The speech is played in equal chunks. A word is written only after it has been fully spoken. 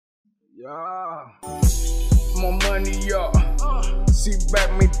Yeah. My money up. She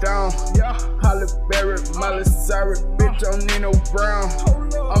back me down. Yeah. Holly Berry, Molly Sorry, bitch, don't need no brown.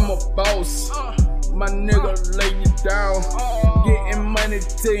 I'm a boss. My nigga lay you down. Getting money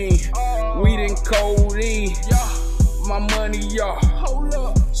team. Weed and codeine. My money up.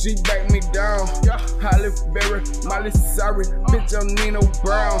 She back me down. Holly Berry, Molly Sorry, bitch, don't need no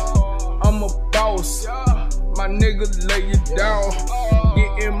brown. I'm a boss. My nigga lay you down.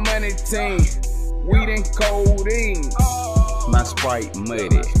 Getting money team. Weed and codeine. My Sprite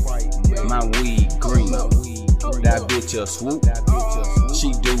muddy, my weed green. That bitch a swoop,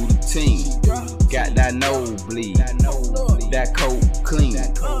 she do the team. Got that nosebleed, that coat clean.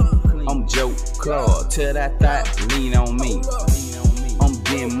 I'm Joe Claw, tell that thought lean on me. I'm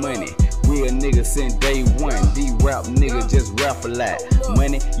getting money, real nigga since day one. D-rap nigga just rap a lot.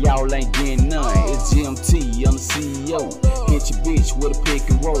 Money, y'all ain't getting none. It's GMT, I'm the CEO. Hit your bitch with a pick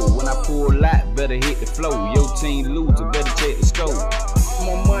and roll. When I pull a lot, better hit the flow. Your team loser, better check the scope.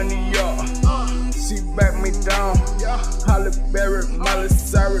 My money up, she back me down. Holly Berry, Molly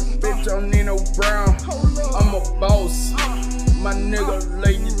Sorry, bitch, don't need no brown. I'm a boss, my nigga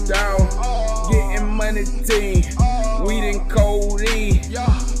lay you down. Getting money team, weed and codeine.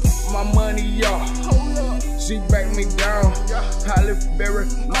 My money up, she back me down. Holly Berry,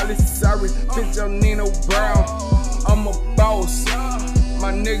 Molly Sorry, bitch, don't need no brown. I'm a boss,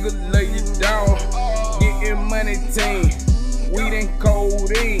 my nigga lay you down. Getting money team, weed and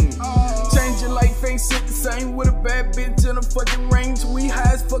codeine. Change your life ain't shit the same with a bad bitch in a fucking range. We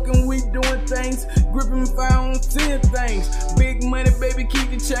high as fucking, we doing things. Gripping 10 things. Big money, baby, keep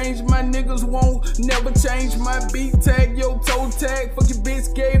the change. My niggas won't never change. My beat tag, yo toe tag. Fucking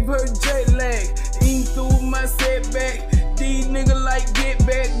bitch gave her jet lag. Eating through my setback. These niggas like get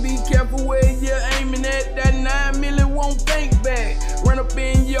back. Be careful where you're aiming at. That 9 million won't think back. Run up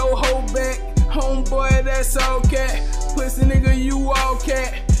in your whole back. Homeboy, that's all cat. Pussy nigga, you all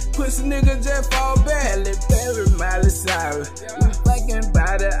cat. Pussy nigga just fall back. Holly Berry, Molly Sorry. We fucking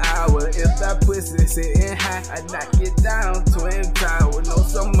by the hour. If that pussy sitting high, I knock it down Twin Tower. Know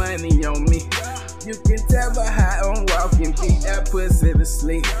some money on me. You can tell by how I'm walking. Beat that pussy to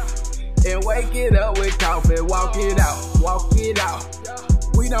sleep. And wake it up with coffee. Walk it out, walk it out.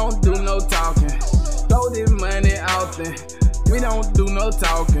 We don't do no talking. Throw this money often. We don't do no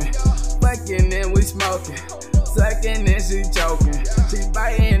talking. Fucking and we smoking. Sucking and she choking. She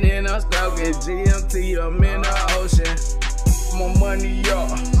biting and I'm stroking. GMT, I'm in the ocean. My money up,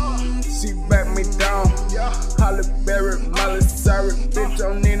 she back me down. Holly Berry, Molly Sorry, bitch,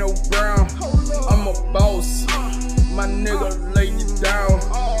 don't need no brown. I'm a boss, my nigga lay you down.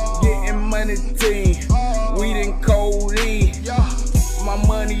 Getting money team, weed and codeine. My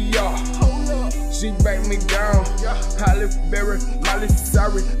money up, she back me down. Holly Berry, Molly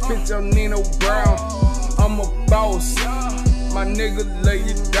Sorry, bitch, don't need no brown. I'm a boss, my nigga lay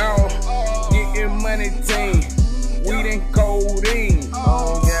you down. Getting money team, weed and codeine.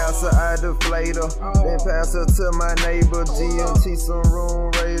 On gas, I deflate her. Then pass her to my neighbor. GMT, some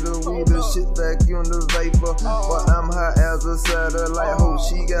room raider. We the shit vacuum the vapor. But I'm high as a satellite. Hope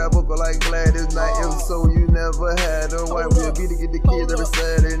she got vocal like Gladys Knight. If so, you never had her. Why we'll be to get the kids every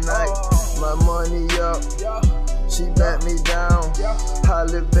Saturday night. My money up, she back me down.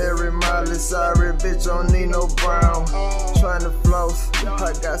 Holly Berry, Molly Sorry, bitch, don't need no brown. Tryna floss,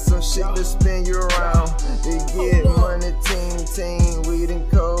 I got some shit to spin you around. They get money, team, weed and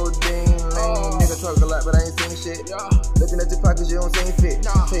codeine, lean. Nigga talk a lot, but I ain't saying shit. Looking at your pockets, you don't seem fit.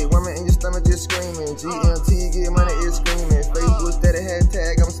 Hey, woman in your stomach just screaming. GMT, get money, is screaming. Facebook steady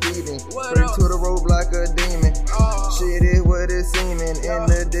hashtag, I'm speeding. Straight to the roadblock, a demon. Shit is what it's seeming. In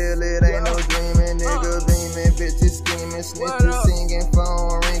the deal, it ain't no dreaming. Nigga beaming, bitches scheming, snitches singing,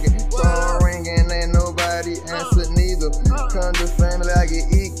 phone ringing, ain't nobody answer neither. Come to family, I get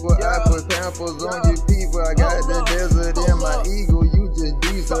equal. I put pampers on you people. I got the desert in my eagle. You just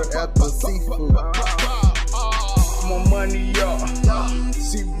diesel after seafood. My money up,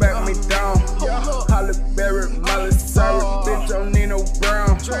 she back me down. Holly Berry, Molly Sorry, bitch, don't need no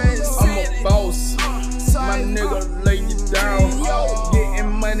brown. I'm a boss, my nigga lay you down.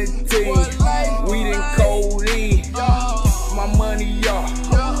 Getting money team, weed and codeine. My money up,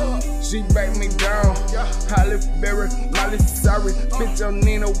 she back me down. Holly Berry, Molly Sorry, bitch, don't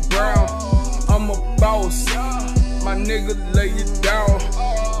need no brown. I'm a boss, my nigga lay you down.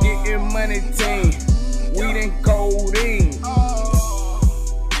 Getting money team, weed and codeine.